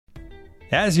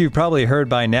As you've probably heard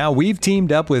by now, we've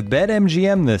teamed up with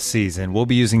BetMGM this season. We'll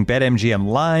be using BetMGM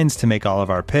lines to make all of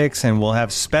our picks, and we'll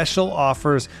have special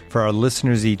offers for our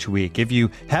listeners each week. If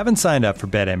you haven't signed up for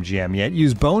BetMGM yet,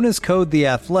 use bonus code The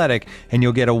Athletic, and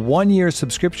you'll get a 1-year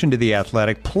subscription to The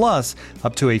Athletic, plus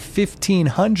up to a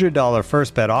 $1,500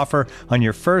 first bet offer on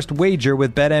your first wager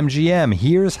with BetMGM.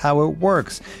 Here's how it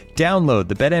works. Download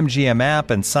the BetMGM app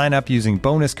and sign up using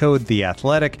bonus code The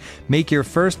Athletic. Make your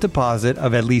first deposit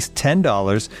of at least $10.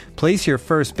 Place your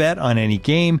first bet on any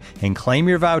game and claim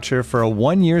your voucher for a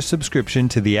 1-year subscription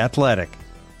to The Athletic.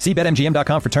 See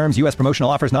BetMGM.com for terms. U.S. promotional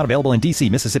offers not available in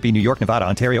D.C., Mississippi, New York, Nevada,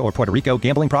 Ontario, or Puerto Rico.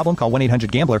 Gambling problem? Call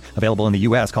 1-800-GAMBLER. Available in the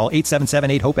U.S. Call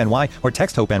 877-8-HOPE-NY or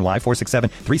text HOPE-NY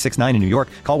 467-369 in New York.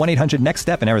 Call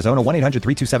 1-800-NEXT-STEP in Arizona.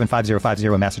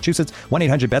 1-800-327-5050 in Massachusetts.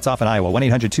 1-800-BETS-OFF in Iowa.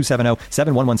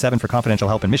 1-800-270-7117 for confidential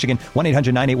help in Michigan.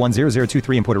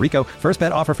 1-800-981-0023 in Puerto Rico. First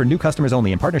bet offer for new customers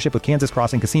only in partnership with Kansas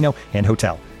Crossing Casino and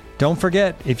Hotel. Don't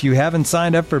forget, if you haven't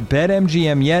signed up for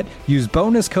BetMGM yet, use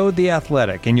bonus code The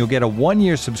Athletic, and you'll get a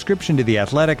 1-year subscription to The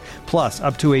Athletic, plus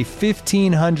up to a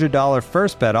 $1,500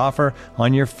 first bet offer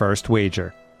on your first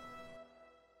wager.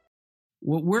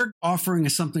 What we're offering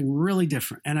is something really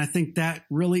different, and I think that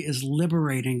really is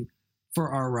liberating for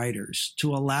our writers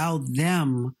to allow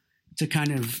them to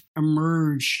kind of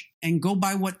emerge and go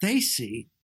by what they see.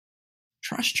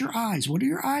 Trust your eyes. What are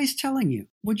your eyes telling you?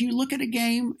 Would you look at a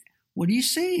game? What are you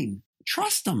seeing?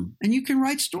 Trust them. And you can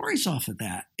write stories off of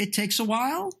that. It takes a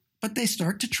while, but they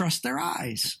start to trust their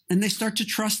eyes and they start to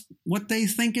trust what they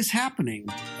think is happening,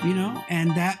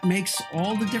 and that makes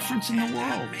all the difference in the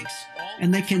world.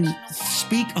 And they can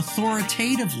speak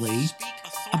authoritatively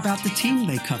about the team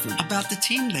they covered,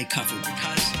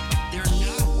 because they're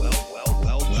not.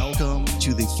 Welcome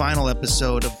to the final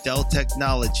episode of Dell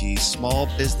Technologies Small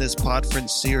Business Podference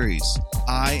Series.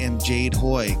 I am Jade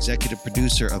Hoy, executive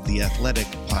producer of the Athletic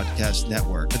Podcast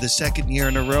Network. For the second year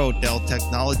in a row, Dell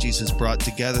Technologies has brought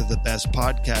together the best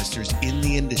podcasters in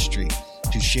the industry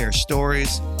to share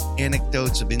stories,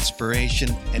 anecdotes of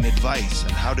inspiration, and advice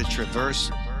on how to traverse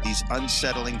these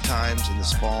unsettling times in the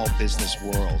small business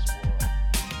world.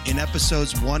 In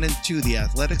episodes 1 and 2, the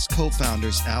Athletics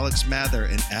co-founders Alex Mather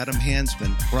and Adam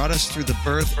Hansman brought us through the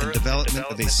birth and development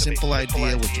of a simple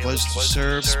idea, which was to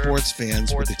serve sports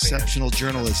fans with exceptional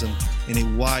journalism in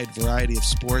a wide variety of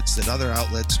sports that other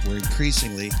outlets were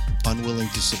increasingly unwilling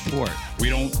to support.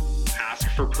 We don't ask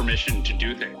for permission to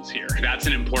do things here. That's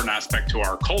an important aspect to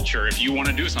our culture. If you want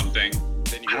to do something,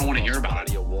 I don't want to hear about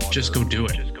it. Just go do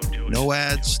it. No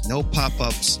ads, no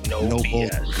pop-ups, no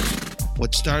bullshit.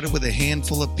 What started with a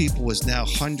handful of people was now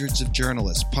hundreds of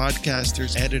journalists,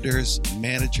 podcasters, editors,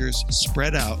 managers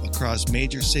spread out across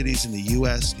major cities in the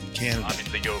U.S. and Canada.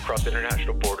 Obviously go across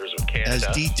international borders with Canada. As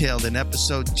detailed in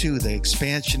episode 2, the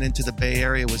expansion into the Bay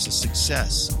Area was a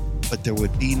success, but there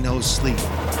would be no sleep.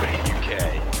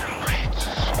 UK.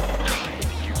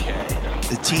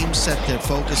 The team set their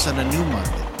focus on a new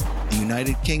market, the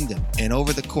United Kingdom, and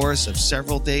over the course of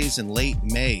several days in late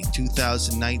May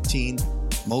 2019,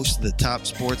 most of the top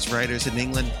sports writers in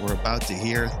England were about to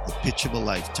hear the pitch of a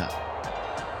lifetime.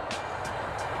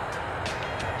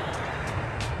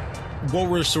 What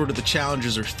were sort of the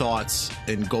challenges or thoughts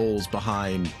and goals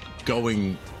behind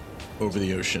going over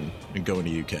the ocean and going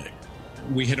to UK?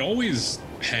 We had always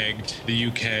pegged the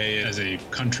UK as a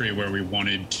country where we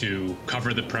wanted to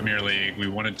cover the Premier League. We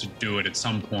wanted to do it at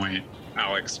some point.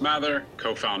 Alex Mather,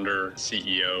 co-founder,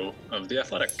 CEO of The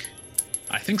Athletic.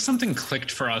 I think something clicked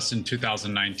for us in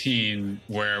 2019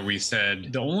 where we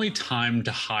said the only time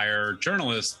to hire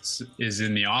journalists is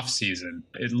in the off season.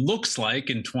 It looks like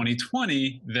in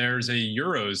 2020, there's a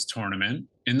Euros tournament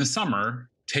in the summer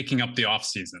taking up the off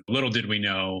season. Little did we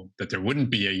know that there wouldn't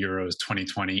be a Euros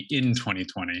 2020 in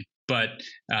 2020. But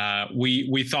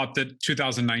we thought that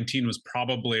 2019 was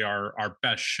probably our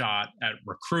best shot at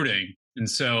recruiting. And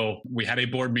so we had a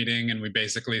board meeting and we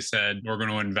basically said, we're going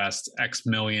to invest X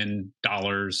million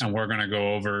dollars and we're going to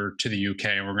go over to the UK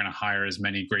and we're going to hire as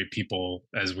many great people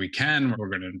as we can. We're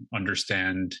going to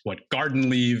understand what garden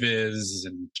leave is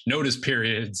and notice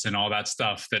periods and all that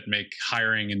stuff that make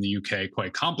hiring in the UK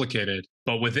quite complicated.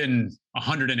 But within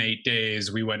 108 days,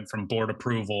 we went from board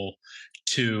approval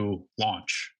to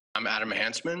launch. I'm Adam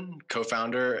Hansman,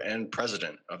 co-founder and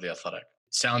president of The Athletic.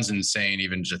 Sounds insane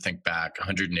even to think back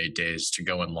 108 days to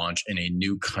go and launch in a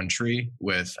new country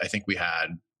with, I think we had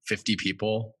 50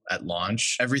 people at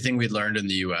launch. Everything we'd learned in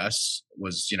the US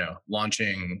was,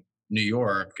 launching New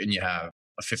York and you have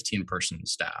a 15-person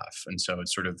staff. And so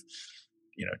it's sort of,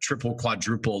 triple,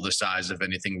 quadruple the size of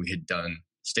anything we had done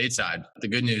stateside. The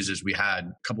good news is we had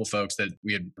a couple folks that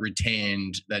we had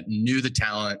retained that knew the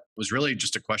talent. It was really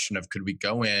just a question of, could we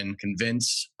go in,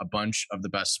 convince a bunch of the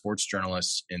best sports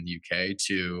journalists in the UK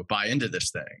to buy into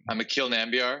this thing? I'm Akil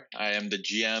Nambiar. I am the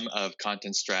GM of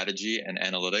content strategy and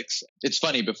analytics. It's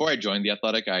funny, before I joined The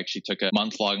Athletic, I actually took a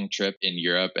month-long trip in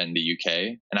Europe and the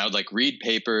UK, and I would read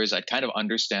papers. I'd kind of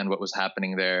understand what was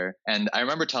happening there. And I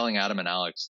remember telling Adam and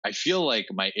Alex, I feel like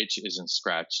my itch isn't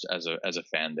scratched as a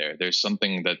fan there. There's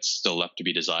something that's still left to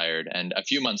be desired. And a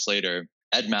few months later,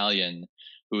 Ed Malyon,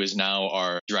 who is now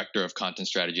our director of content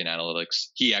strategy and analytics,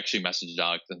 he actually messaged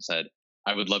Alex and said,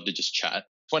 I would love to just chat.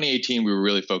 2018, we were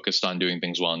really focused on doing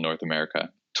things well in North America.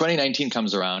 2019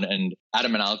 comes around and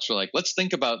Adam and Alex were like, let's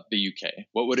think about the UK.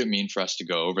 What would it mean for us to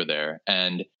go over there?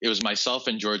 And it was myself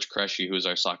and George Qureshi, who was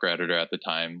our soccer editor at the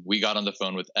time. We got on the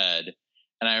phone with Ed.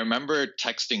 And I remember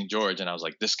texting George and I was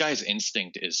like, this guy's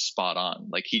instinct is spot on.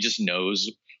 He just knows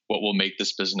what will make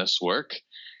this business work.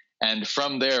 And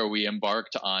from there, we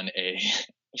embarked on a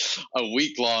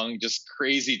week-long, just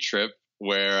crazy trip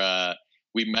where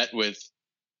we met with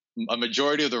a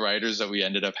majority of the writers that we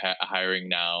ended up hiring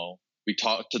now. We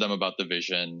talked to them about the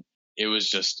vision. It was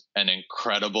just an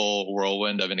incredible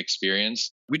whirlwind of an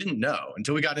experience. We didn't know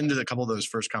until we got into a couple of those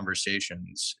first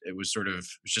conversations. It was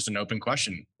just an open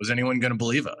question. Was anyone going to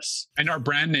believe us? And our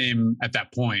brand name at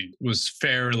that point was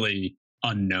fairly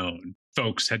unknown.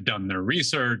 Folks had done their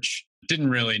research, didn't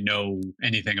really know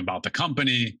anything about the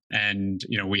company. And,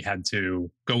 we had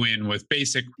to go in with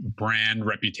basic brand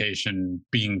reputation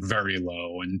being very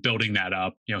low and building that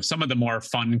up. Some of the more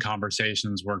fun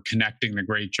conversations were connecting the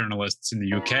great journalists in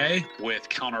the UK with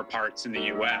counterparts in the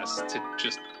US to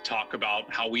just talk about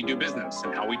how we do business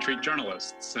and how we treat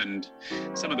journalists. And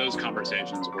some of those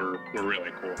conversations were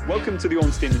really cool. Welcome to the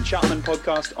Ornstein and Chapman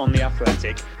podcast on The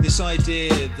Athletic. This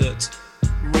idea that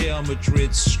Real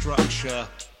Madrid's structure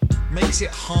makes it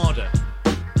harder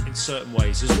in certain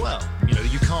ways as well.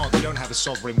 You don't have a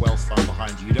sovereign wealth fund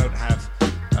behind you. You don't have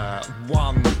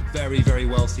one very, very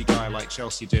wealthy guy like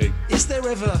Chelsea do. Is there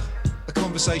ever a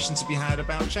conversation to be had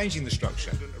about changing the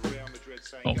structure?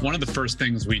 Well, one of the first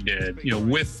things we did,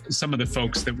 with some of the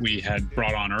folks that we had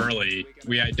brought on early,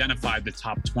 we identified the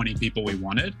top 20 people we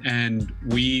wanted, and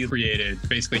we created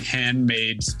basically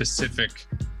handmade specific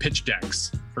pitch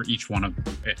decks for each one of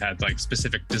them. It had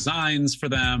specific designs for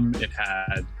them. It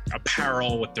had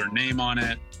apparel with their name on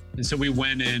it. And so we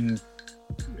went in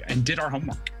and did our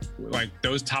homework.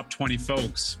 Those top 20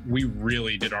 folks, we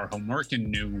really did our homework and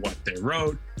knew what they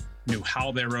wrote, knew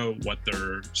how they wrote, what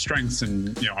their strengths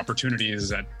and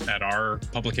opportunities at our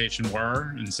publication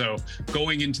were. And so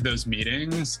going into those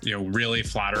meetings, really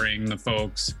flattering the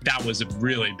folks, that was a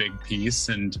really big piece.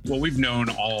 And what we've known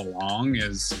all along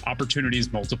is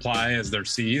opportunities multiply as they're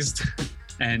seized.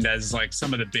 And as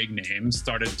some of the big names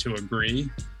started to agree,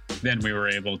 then we were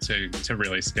able to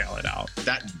really scale it out.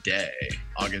 That day,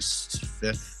 August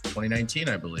 5th, 2019,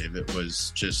 I believe, it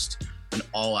was just an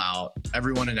all-out,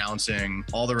 everyone announcing,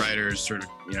 all the writers sort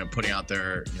of, putting out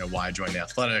their, why join The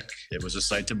Athletic. It was a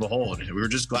sight to behold. We were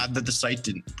just glad that the site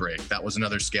didn't break. That was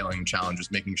another scaling challenge,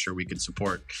 was making sure we could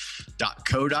support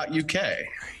 .co.uk.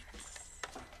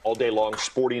 All day long,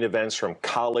 sporting events from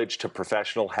college to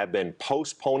professional have been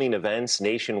postponing events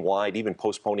nationwide, even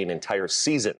postponing entire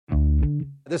season.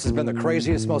 This has been the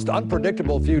craziest, most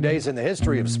unpredictable few days in the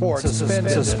history of sports.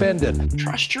 Suspended.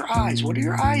 Trust your eyes. What are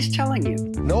your eyes telling you?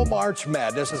 No March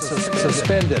Madness.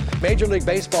 Suspended. Major League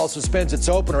Baseball suspends its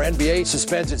opener. NBA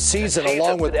suspends its season,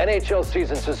 along with NHL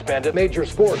season suspended. Major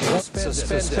sports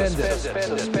suspended.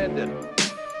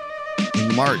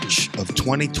 In March of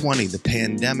 2020, the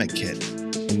pandemic hit,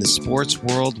 and the sports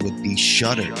world would be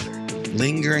shuttered,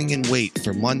 lingering in wait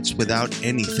for months without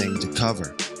anything to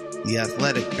cover. The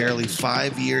Athletic, barely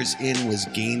 5 years in, was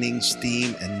gaining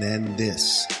steam, and then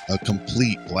this, a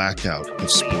complete blackout of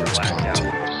sports content.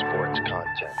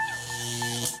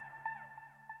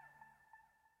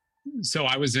 So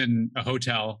I was in a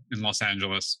hotel in Los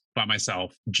Angeles by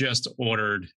myself, just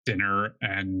ordered dinner,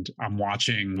 and I'm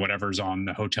watching whatever's on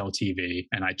the hotel TV,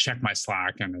 and I check my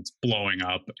Slack and it's blowing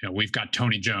up. We've got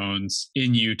Tony Jones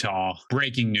in Utah,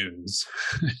 breaking news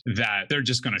that they're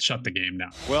just going to shut the game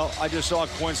down. Well, I just saw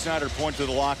Quinn Snyder point to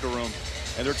the locker room,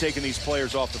 and they're taking these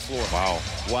players off the floor.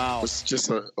 Wow. It's just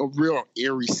a real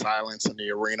eerie silence in the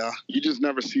arena. You just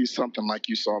never see something like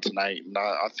you saw tonight. And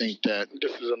I think that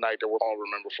this is a night that we'll all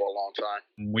remember for a long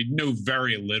time. We knew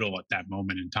very little at that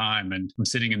moment in time. And I'm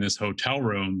sitting in this hotel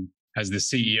room as the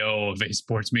CEO of a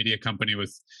sports media company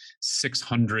with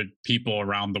 600 people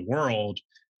around the world.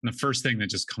 And the first thing that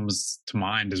just comes to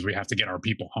mind is we have to get our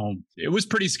people home. It was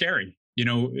pretty scary.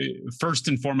 first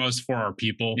and foremost for our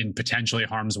people in potentially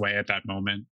harm's way at that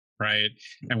moment, right?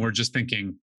 And we're just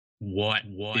thinking, what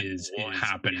is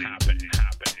happening?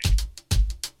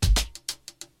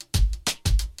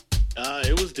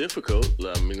 It was difficult.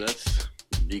 I mean, let's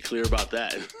be clear about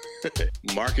that.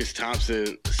 Marcus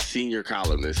Thompson, senior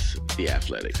columnist, The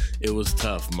Athletic. It was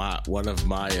tough. One of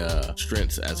my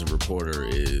strengths as a reporter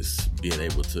is being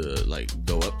able to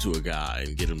go up to a guy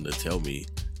and get him to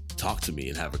talk to me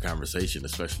and have a conversation,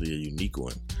 especially a unique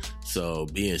one. So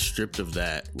being stripped of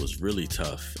that was really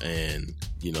tough. And,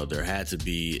 there had to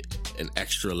be an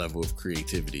extra level of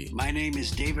creativity. My name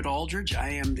is David Aldridge. I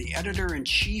am the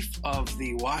editor-in-chief of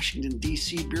the Washington,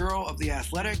 D.C. Bureau of The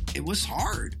Athletic. It was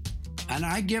hard. And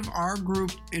I give our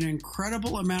group an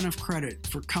incredible amount of credit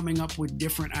for coming up with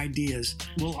different ideas.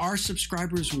 Will our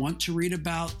subscribers want to read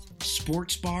about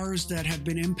sports bars that have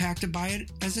been impacted by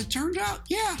it? As it turned out,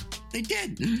 yeah, they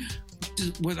did.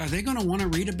 Are they going to want to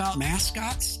read about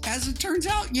mascots? As it turns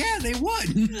out, yeah, they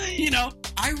would.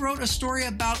 I wrote a story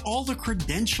about all the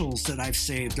credentials that I've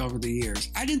saved over the years.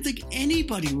 I didn't think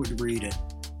anybody would read it.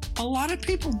 A lot of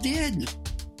people did.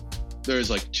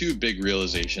 There's two big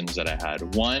realizations that I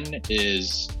had. One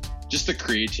is just the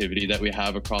creativity that we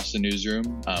have across the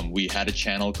newsroom. We had a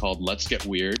channel called Let's Get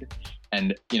Weird.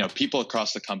 And, people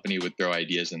across the company would throw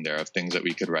ideas in there of things that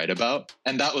we could write about.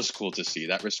 And that was cool to see.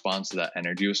 That response to that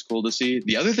energy was cool to see.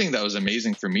 The other thing that was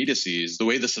amazing for me to see is the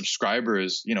way the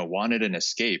subscribers, wanted an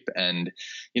escape. And,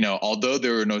 although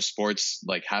there were no sports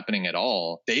happening at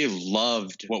all, they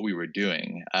loved what we were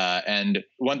doing. And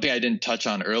one thing I didn't touch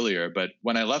on earlier, but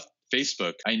when I left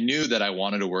Facebook, I knew that I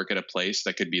wanted to work at a place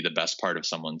that could be the best part of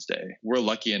someone's day. We're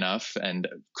lucky enough, and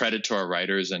credit to our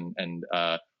writers and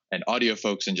audio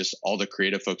folks and just all the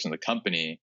creative folks in the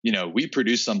company, we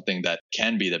produce something that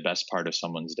can be the best part of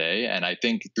someone's day. And I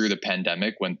think through the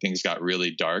pandemic, when things got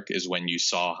really dark, is when you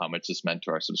saw how much this meant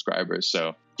to our subscribers.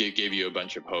 So it gave you a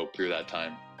bunch of hope through that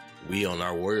time. We on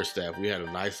our Warrior staff, we had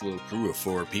a nice little crew of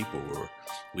 4 people where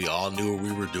we all knew what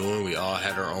we were doing. We all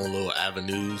had our own little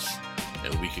avenues,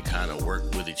 and we could kind of work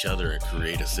with each other and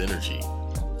create a synergy.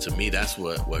 To me, that's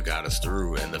what got us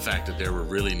through. And the fact that there were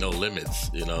really no limits,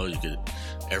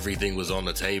 everything was on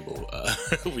the table.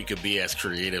 We could be as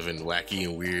creative and wacky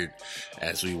and weird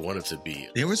as we wanted to be.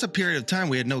 There was a period of time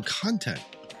we had no content.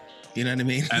 You know what I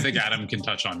mean? I think Adam can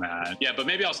touch on that. Yeah, but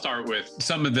maybe I'll start with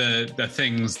some of the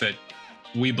things that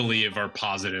we believe are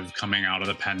positive coming out of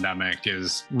the pandemic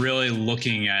is really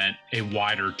looking at a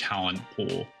wider talent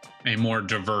pool, a more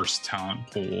diverse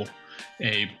talent pool,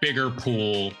 a bigger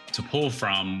pool to pull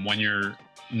from when you're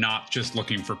not just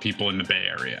looking for people in the Bay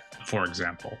Area, for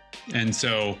example. And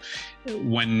so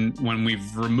when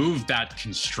we've removed that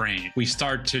constraint, we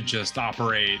start to just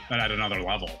operate at another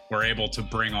level. We're able to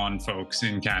bring on folks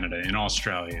in Canada, in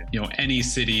Australia, any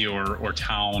city or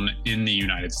town in the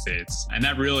United States. And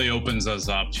that really opens us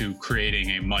up to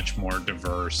creating a much more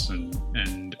diverse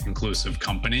and inclusive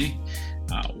company.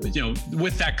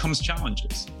 With that comes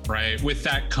challenges, right? With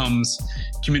that comes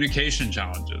communication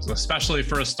challenges, especially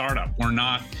for a startup. We're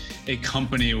not a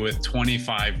company with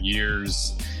 25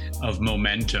 years of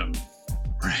momentum,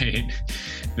 right?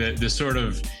 The sort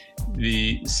of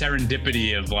the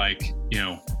serendipity of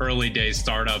early day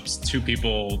startups, 2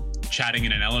 people chatting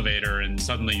in an elevator and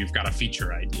suddenly you've got a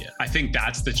feature idea. I think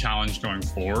that's the challenge going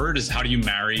forward, is how do you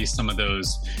marry some of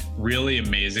those really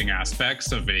amazing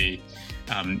aspects of a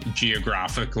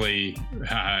geographically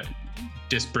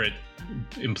disparate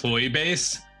employee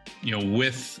base,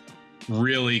 with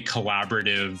really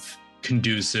collaborative,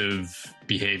 conducive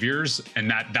behaviors. And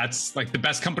that's the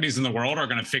best companies in the world are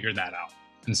going to figure that out.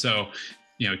 And so,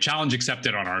 challenge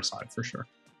accepted on our side for sure.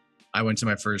 I went to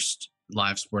my first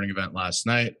live sporting event last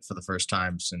night for the first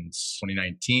time since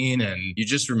 2019. And you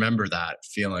just remember that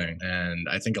feeling. And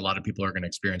I think a lot of people are going to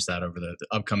experience that over the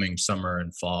upcoming summer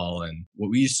and fall. And what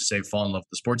we used to say, fall in love with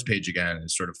the sports page again,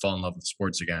 is sort of fall in love with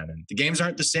sports again. And the games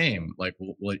aren't the same.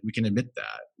 We can admit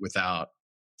that without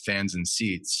fans and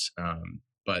seats.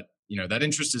 But, that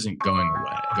interest isn't going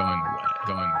away.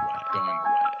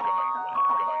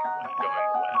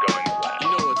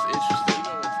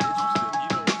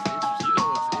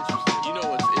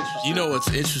 You know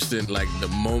what's interesting? The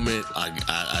moment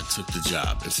I took the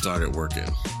job and started working,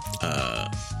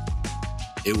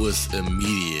 it was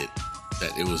immediate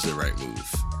that it was the right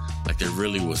move. There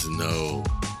really was no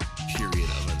period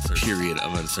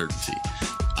of uncertainty.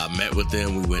 I met with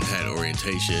them. We went and had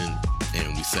orientation,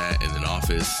 and we sat in an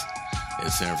office in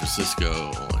San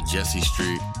Francisco on Jesse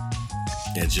Street,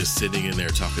 and just sitting in there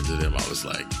talking to them, I was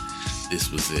like, this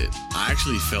was it. I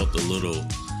actually felt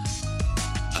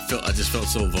I just felt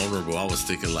so vulnerable. I was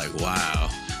thinking wow,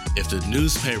 if the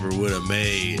newspaper would have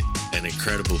made an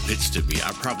incredible pitch to me,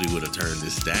 I probably would have turned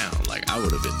this down. Like, I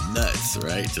would have been nuts,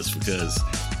 right? Just because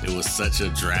it was such a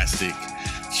drastic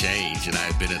change, and I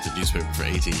had been at the newspaper for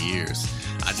 18 years.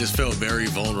 I just felt very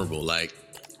vulnerable. Like,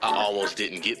 I almost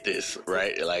didn't get this,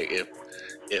 right? Like, if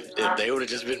they would have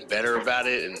just been better about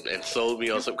it and sold me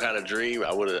on some kind of dream,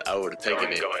 I would have taken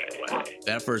it.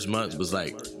 That first month was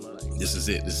like, this is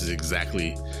it. This is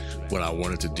exactly what I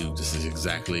wanted to do. This is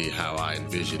exactly how I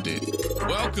envisioned it.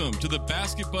 Welcome to the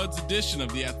Basket Buds edition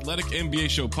of the Athletic NBA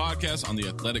Show podcast on the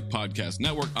Athletic Podcast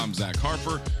Network. I'm Zach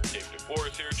Harper. Dave DeFore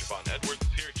is here. Javon Edwards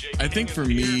is here. Jake I think for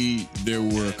me, there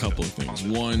were a couple of things.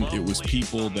 One, it was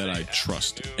people that I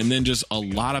trusted. And then just a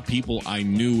lot of people I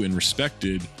knew and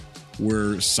respected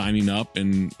were signing up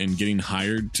and getting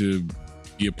hired to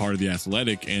be a part of the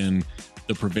Athletic. And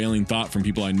the prevailing thought from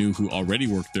people I knew who already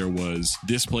worked there was,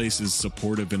 this place is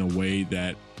supportive in a way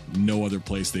that no other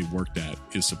place they've worked at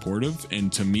is supportive.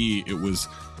 And to me, it was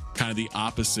kind of the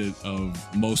opposite of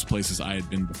most places I had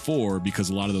been before, because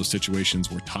a lot of those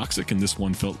situations were toxic and this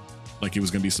one felt like it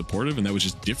was going to be supportive, and that was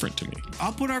just different to me.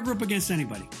 I'll put our group against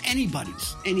anybody.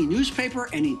 Anybody's. Any newspaper,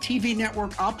 any TV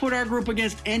network, I'll put our group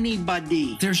against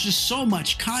anybody. There's just so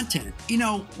much content. You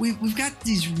know, we've got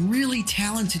these really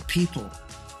talented people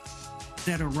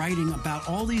that are writing about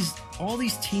all these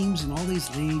teams and all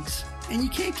these leagues, and you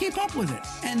can't keep up with it.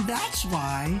 And that's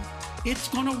why it's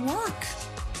going to work,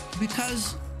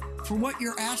 because for what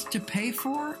you're asked to pay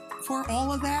for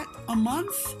all of that a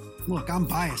month, look, I'm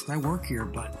biased. I work here,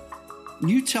 but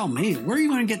you tell me, where are you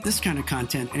going to get this kind of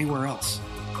content anywhere else?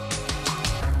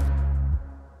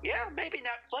 Yeah, maybe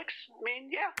Netflix. I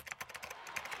mean,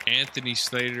 yeah. Anthony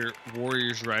Slater,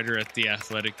 Warriors writer at The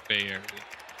Athletic Bay Area.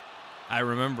 I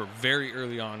remember very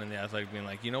early on in The Athletic being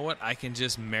like, you know what? I can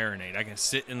just marinate. I can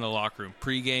sit in the locker room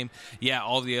pregame. Yeah,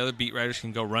 all the other beat writers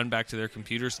can go run back to their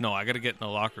computers. No, I got to get in the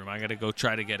locker room. I got to go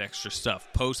try to get extra stuff.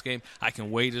 Postgame, I can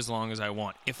wait as long as I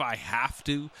want. If I have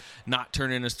to not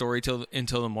turn in a story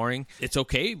until the morning, it's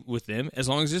okay with them as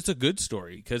long as it's a good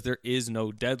story, because there is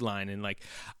no deadline. And like,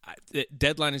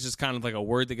 deadline is just kind of like a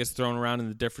word that gets thrown around in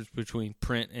the difference between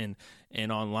print and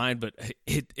online, but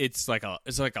it's like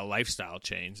a lifestyle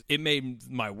change. It made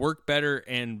my work better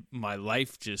and my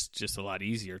life just a lot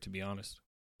easier, to be honest.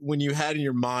 When you had in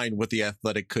your mind what The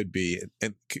Athletic could be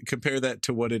and compare that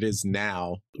to what it is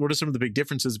now, what are some of the big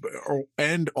differences,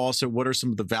 and also what are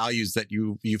some of the values that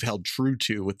you've held true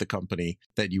to with the company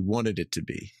that you wanted it to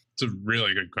be? It's a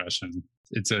really good question.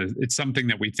 It's something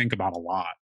that we think about a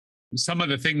lot. Some of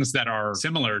the things that are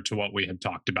similar to what we have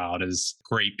talked about is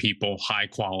great people, high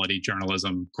quality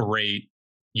journalism, great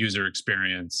user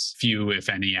experience, few, if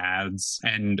any, ads,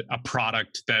 and a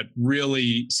product that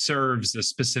really serves a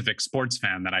specific sports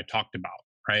fan that I talked about,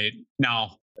 right?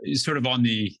 Now, sort of on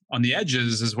the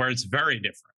edges is where it's very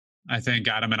different. I think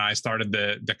Adam and I started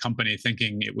the company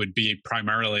thinking it would be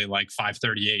primarily like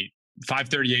 538.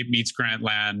 538 meets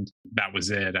Grantland. That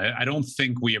was it. I don't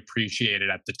think we appreciated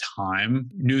at the time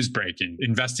news breaking,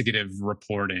 investigative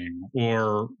reporting,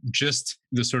 or just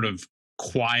the sort of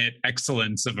quiet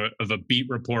excellence of a beat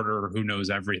reporter who knows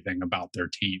everything about their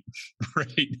team,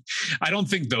 right? I don't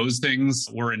think those things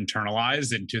were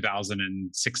internalized in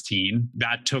 2016.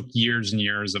 That took years and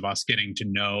years of us getting to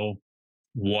know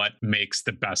what makes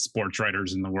the best sports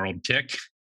writers in the world tick.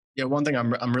 Yeah, one thing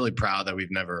I'm really proud that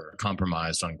we've never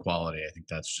compromised on quality. I think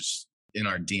that's just in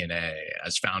our DNA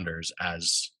as founders,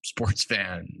 as sports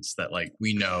fans, that like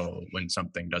we know when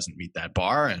something doesn't meet that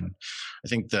bar. And I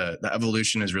think the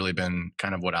evolution has really been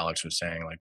kind of what Alex was saying.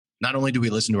 Like, not only do we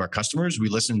listen to our customers, we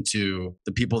listen to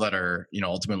the people that are,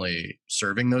 ultimately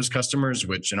serving those customers,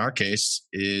 which in our case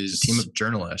is a team of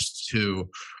journalists who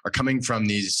are coming from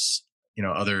these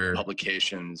other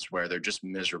publications where they're just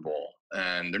miserable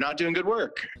and they're not doing good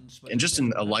work. And just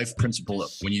in a life principle,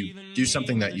 when you do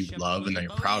something that you love and that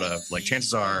you're proud of, like,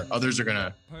 chances are others are going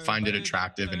to find it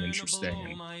attractive and interesting.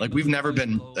 And like, we've never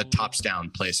been a tops down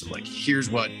place of like,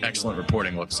 here's what excellent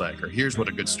reporting looks like, or here's what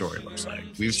a good story looks like.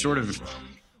 We've sort of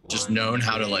just known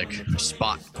how to like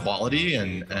spot quality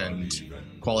and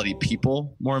quality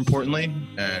people, more importantly,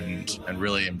 and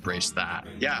really embrace that.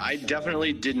 Yeah, I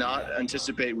definitely did not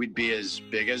anticipate we'd be as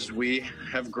big as we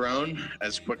have grown,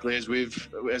 as quickly as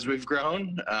we've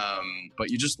grown.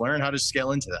 But you just learn how to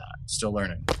scale into that. Still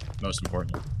learning, most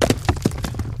importantly.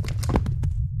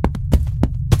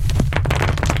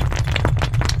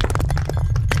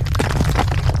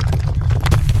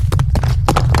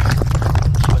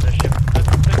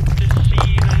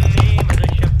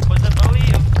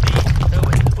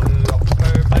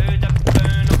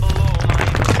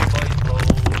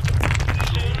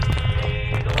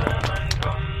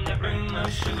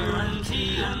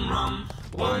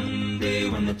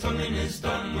 coming is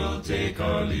done, we'll take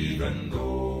our leave and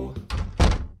go.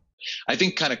 I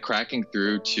think kind of cracking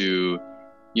through to,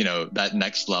 you know, that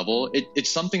next level, it's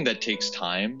something that takes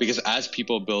time, because as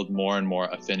people build more and more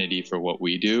affinity for what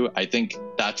we do, I think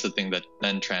that's the thing that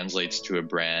then translates to a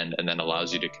brand and then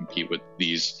allows you to compete with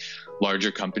these larger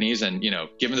companies. And, you know,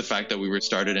 given the fact that we were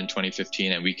started in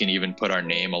 2015 and we can even put our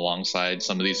name alongside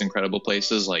some of these incredible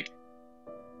places, like,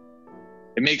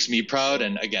 it makes me proud.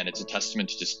 And again, it's a testament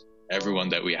to just everyone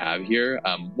that we have here.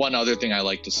 One other thing I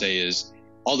like to say is,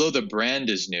 although the brand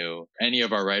is new, any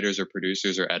of our writers or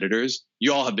producers or editors,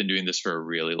 you all have been doing this for a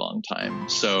really long time.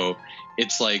 So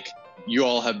it's like you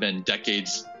all have been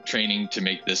decades training to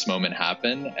make this moment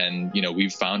happen. And, you know,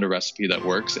 we've found a recipe that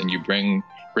works, and you bring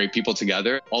great people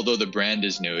together. Although the brand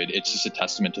is new, it's just a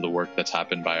testament to the work that's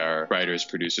happened by our writers,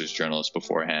 producers, journalists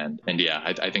beforehand. And yeah,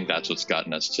 I think that's what's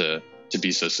gotten us to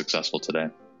be so successful today.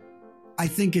 I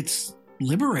think it's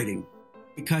liberating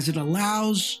because it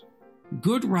allows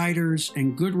good writers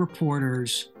and good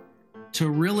reporters to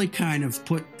really kind of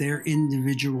put their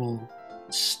individual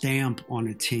stamp on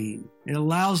a team. It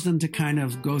allows them to kind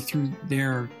of go through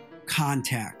their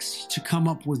contacts to come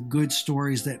up with good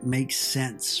stories that make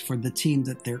sense for the team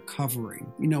that they're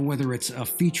covering. You know, whether it's a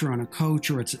feature on a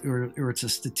coach or it's a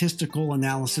statistical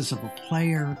analysis of a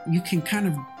player, you can kind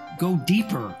of go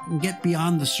deeper and get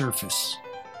beyond the surface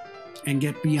and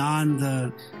get beyond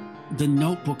the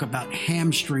notebook about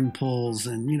hamstring pulls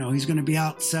and, you know, he's going to be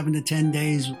out 7 to 10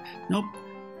 days. Nope.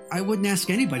 I wouldn't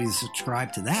ask anybody to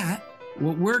subscribe to that.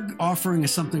 What we're offering is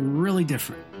something really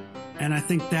different. And I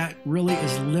think that really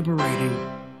is liberating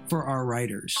for our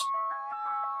writers.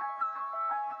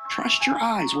 Trust your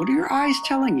eyes. What are your eyes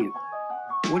telling you?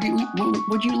 Would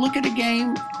you look at a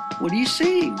game? What are you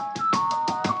seeing?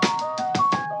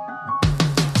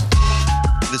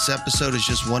 This episode is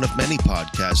just one of many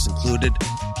podcasts included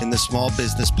in the Small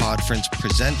Business Podference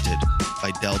presented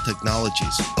by Dell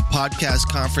Technologies, a podcast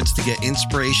conference to get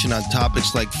inspiration on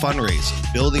topics like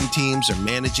fundraising, building teams, or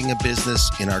managing a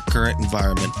business in our current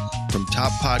environment from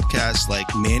top podcasts like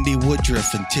Mandy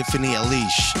Woodruff and Tiffany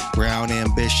Elish, Brown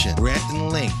Ambition, Grant and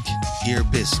Link, Ear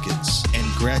Biscuits, and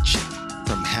Gretchen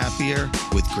from Happier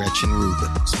with Gretchen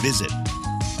Rubens. Visit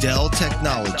Dell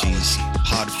Technologies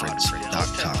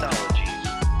Podference.com.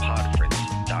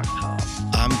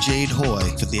 I'm Jade Hoy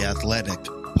for the Athletic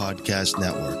Podcast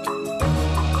Network.